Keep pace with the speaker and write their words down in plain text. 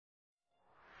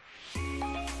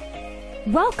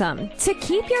Welcome to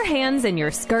Keep Your Hands in Your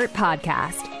Skirt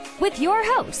podcast with your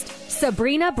host,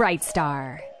 Sabrina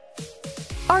Brightstar.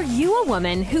 Are you a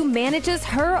woman who manages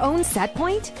her own set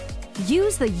point?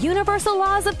 Use the universal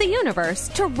laws of the universe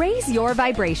to raise your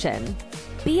vibration.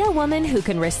 Be a woman who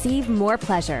can receive more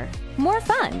pleasure, more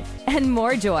fun, and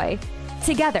more joy.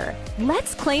 Together,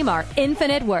 let's claim our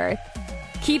infinite worth.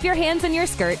 Keep Your Hands in Your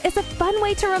Skirt is a fun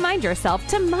way to remind yourself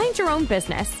to mind your own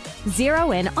business. Zero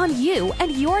in on you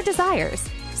and your desires.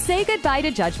 Say goodbye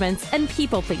to judgments and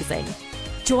people-pleasing.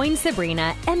 Join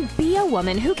Sabrina and be a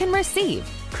woman who can receive,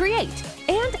 create,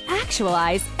 and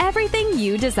actualize everything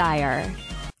you desire.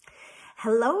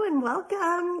 Hello and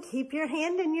welcome. Keep your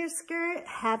hand in your skirt.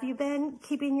 Have you been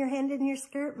keeping your hand in your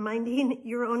skirt, minding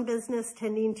your own business,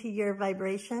 tending to your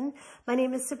vibration? My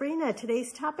name is Sabrina.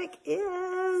 Today's topic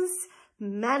is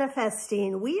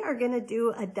manifesting. We are going to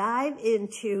do a dive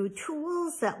into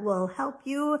tools that will help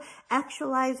you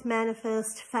actualize,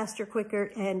 manifest faster,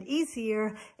 quicker, and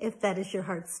easier if that is your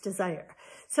heart's desire.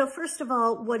 So first of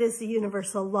all, what is the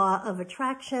universal law of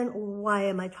attraction? Why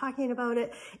am I talking about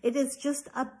it? It is just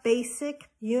a basic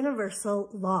universal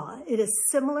law. It is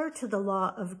similar to the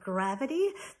law of gravity.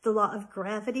 The law of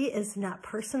gravity is not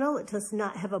personal. It does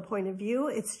not have a point of view.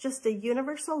 It's just a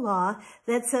universal law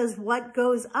that says what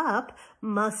goes up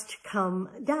must come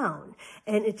down.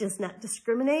 And it does not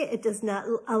discriminate. It does not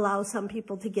allow some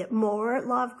people to get more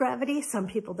law of gravity, some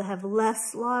people to have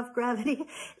less law of gravity.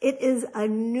 It is a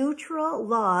neutral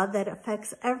law that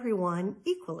affects everyone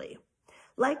equally.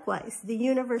 Likewise, the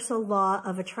universal law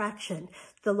of attraction.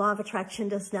 The law of attraction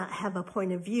does not have a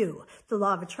point of view. The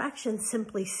law of attraction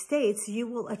simply states you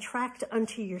will attract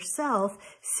unto yourself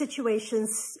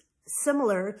situations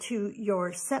similar to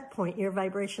your set point, your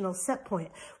vibrational set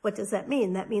point. What does that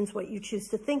mean? That means what you choose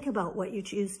to think about, what you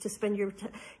choose to spend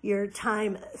your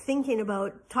time thinking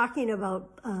about, talking about,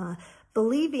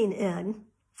 believing in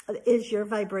is your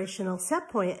vibrational set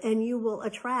point, and you will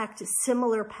attract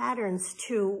similar patterns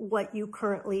to what you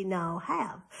currently now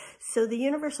have. So the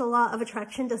universal law of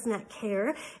attraction does not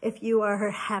care if you are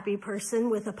a happy person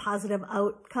with a positive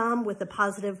outcome, with a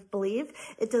positive belief.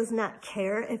 It does not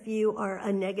care if you are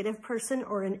a negative person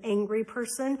or an angry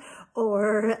person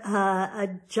or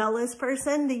a jealous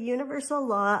person. The universal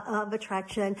law of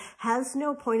attraction has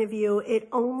no point of view. It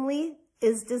only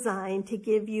is designed to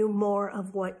give you more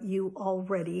of what you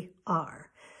already are.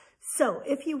 So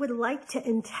if you would like to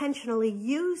intentionally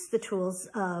use the tools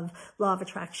of law of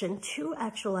attraction to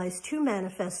actualize, to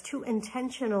manifest, to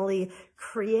intentionally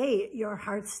create your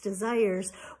heart's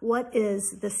desires, what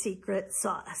is the secret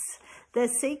sauce? The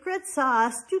secret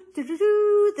sauce,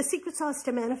 the secret sauce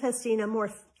to manifesting a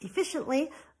more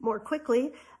efficiently, more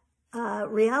quickly,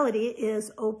 reality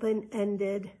is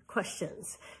open-ended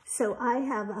questions. So I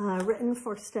have written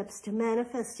 4 steps to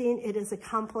manifesting. It is a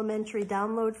complimentary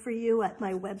download for you at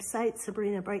my website,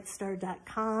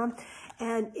 sabrinabrightstar.com.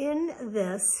 And in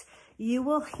this, you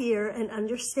will hear and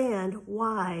understand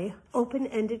why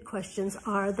open-ended questions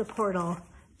are the portal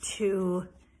to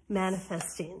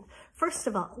manifesting. First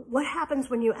of all, what happens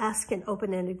when you ask an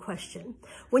open-ended question?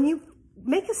 When you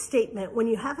make a statement, when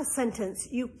you have a sentence,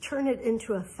 you turn it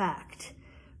into a fact,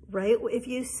 right? If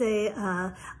you say,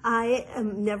 I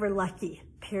am never lucky,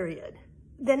 period.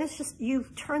 Then it's just,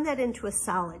 you've turned that into a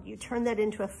solid. You turn that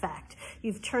into a fact.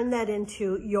 You've turned that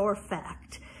into your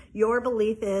fact. Your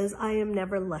belief is, I am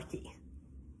never lucky.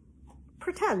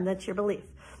 Pretend that's your belief.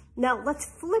 Now, let's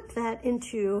flip that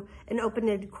into an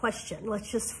open-ended question. Let's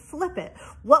just flip it.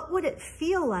 What would it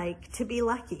feel like to be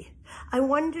lucky? I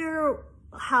wonder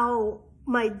how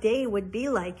my day would be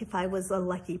like if I was a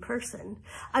lucky person.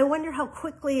 I wonder how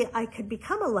quickly I could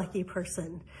become a lucky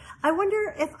person. I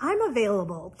wonder if I'm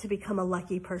available to become a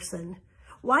lucky person.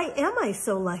 Why am I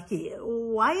so lucky?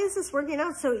 Why is this working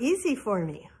out so easy for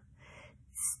me?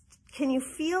 Can you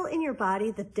feel in your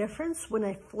body the difference when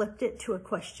I flipped it to a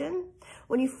question?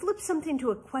 When you flip something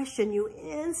to a question, you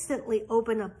instantly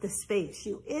open up the space.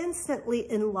 You instantly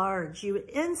enlarge. You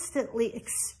instantly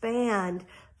expand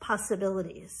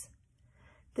possibilities.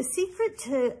 The secret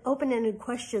to open-ended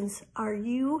questions are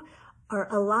you are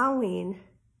allowing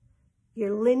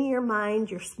your linear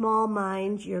mind, your small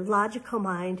mind, your logical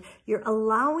mind, you're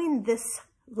allowing this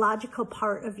logical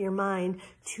part of your mind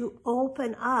to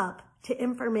open up to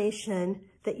information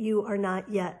that you are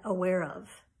not yet aware of.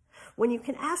 When you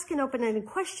can ask an open-ended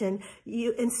question,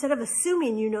 you, instead of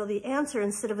assuming you know the answer,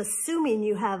 instead of assuming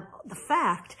you have the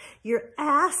fact, you're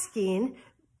asking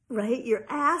right? You're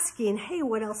asking, hey,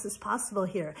 what else is possible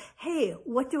here? Hey,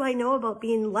 what do I know about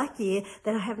being lucky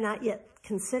that I have not yet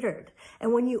considered?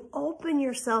 And when you open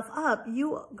yourself up,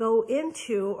 you go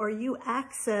into or you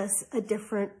access a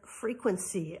different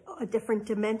frequency, a different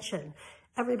dimension.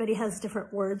 Everybody has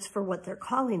different words for what they're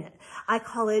calling it. I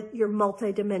call it your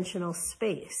multidimensional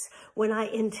space. When I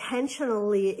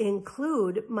intentionally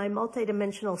include my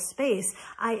multidimensional space,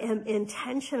 I am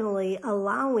intentionally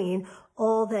allowing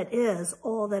all that is,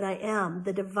 all that I am,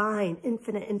 the divine,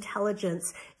 infinite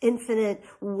intelligence, infinite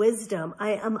wisdom.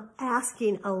 I am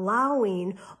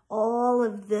allowing all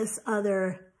of this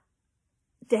other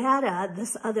data,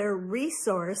 this other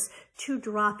resource to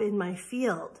drop in my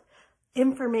field.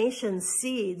 Information,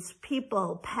 seeds,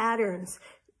 people, patterns,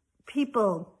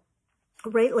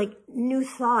 right? Like new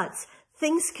thoughts.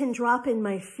 Things can drop in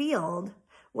my field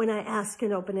when I ask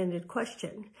an open-ended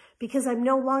question, because I'm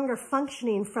no longer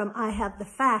functioning from I have the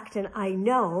fact and I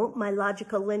know. My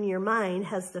logical linear mind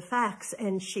has the facts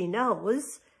and she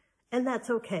knows, and that's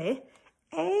okay.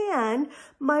 And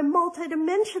my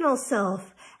multidimensional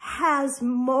self has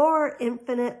more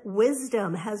infinite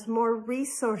wisdom, has more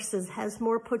resources, has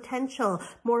more potential,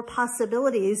 more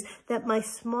possibilities that my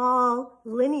small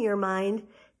linear mind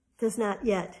does not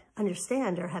yet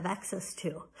understand or have access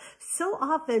to. So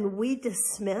often we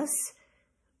dismiss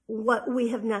what we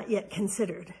have not yet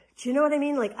considered. Do you know what I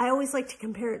mean? Like, I always like to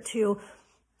compare it to,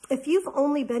 if you've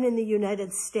only been in the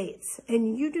United States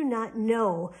and you do not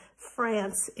know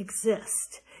France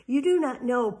exists, you do not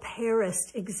know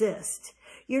Paris exists,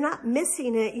 you're not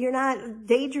missing it, you're not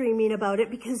daydreaming about it,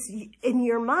 because in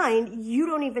your mind, you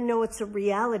don't even know it's a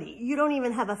reality. You don't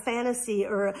even have a fantasy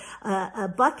or a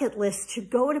bucket list to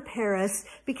go to Paris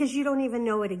because you don't even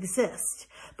know it exists.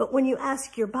 But when you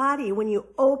ask your body, when you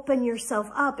open yourself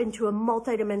up into a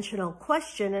multidimensional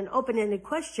question, an open-ended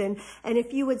question, and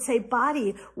if you would say,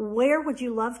 body, where would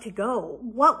you love to go?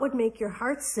 What would make your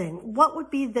heart sing? What would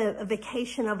be the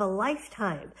vacation of a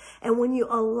lifetime? And when you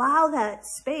allow that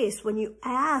space, when you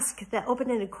ask that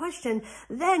open-ended question,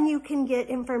 then you can get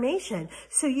information.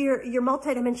 So your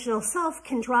multidimensional self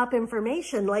can drop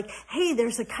information like, hey,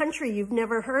 there's a country you've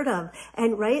never heard of.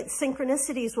 And right,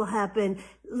 synchronicities will happen,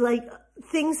 like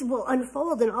things will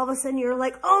unfold, and all of a sudden you're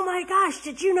like, oh my gosh,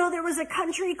 did you know there was a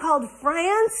country called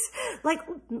France? Like,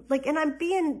 and I'm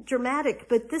being dramatic,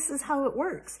 but this is how it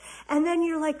works. And then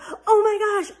you're like, oh my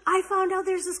gosh, I found out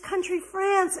there's this country,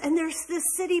 France, and there's this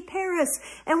city, Paris.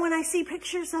 And when I see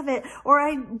pictures of it, or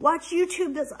I watch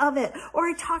YouTube of it, or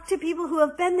I talk to people who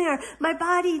have been there, my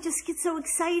body just gets so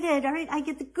excited. All right. I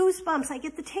get the goosebumps. I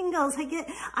get the tingles.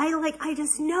 I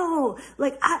just know,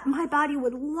 my body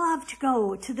would love to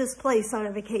go to this place on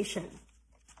a vacation.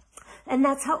 And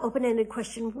that's how open-ended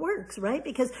question works, right?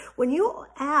 Because when you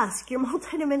ask your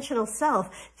multidimensional self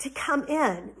to come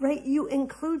in, right, you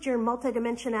include your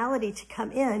multidimensionality to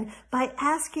come in by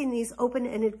asking these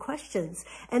open-ended questions.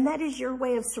 And that is your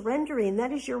way of surrendering.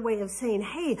 That is your way of saying,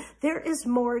 hey, there is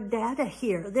more data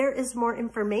here. There is more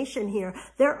information here.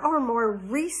 There are more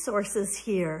resources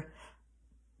here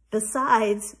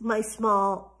besides my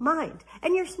small mind.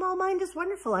 And your small mind is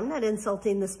wonderful. I'm not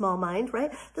insulting the small mind,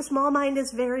 right? The small mind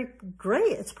is very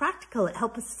great. It's practical. It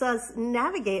helps us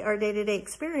navigate our day-to-day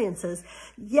experiences.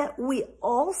 Yet we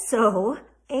also,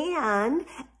 and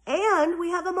we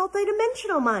have a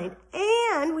multidimensional mind,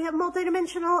 and we have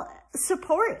multidimensional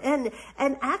support and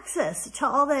access to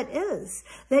all that is,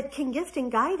 that can gift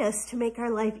and guide us to make our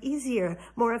life easier,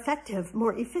 more effective,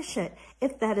 more efficient,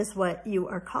 if that is what you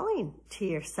are calling to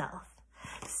yourself.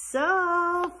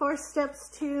 So 4 steps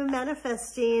to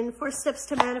manifesting,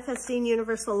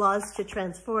 universal laws to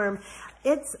transform.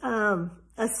 It's a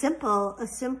simple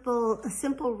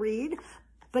read,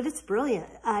 but it's brilliant.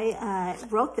 I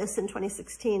wrote this in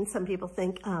 2016. Some people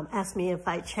ask me if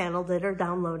I channeled it or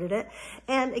downloaded it.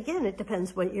 And again, it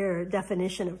depends what your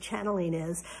definition of channeling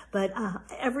is. But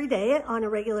every day on a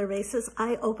regular basis,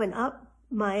 I open up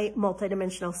my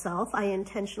multidimensional self. I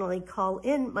intentionally call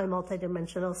in my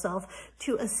multidimensional self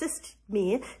to assist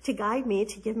me, to guide me,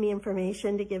 to give me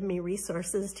information, to give me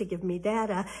resources, to give me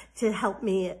data, to help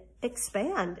me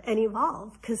expand and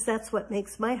evolve, because that's what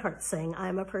makes my heart sing.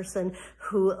 I'm a person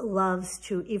who loves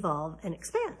to evolve and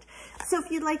expand. So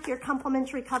if you'd like your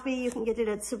complimentary copy, you can get it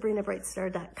at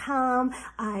SabrinaBrightstar.com.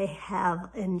 I have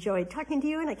enjoyed talking to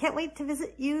you, and I can't wait to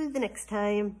visit you the next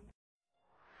time.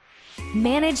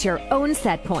 Manage your own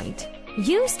set point.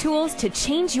 Use tools to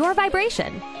change your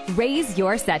vibration. Raise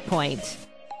your set point.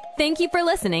 Thank you for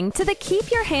listening to the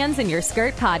Keep Your Hands in Your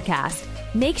Skirt podcast.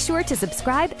 Make sure to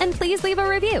subscribe and please leave a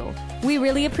review. We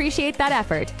really appreciate that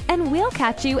effort, and we'll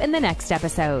catch you in the next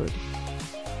episode.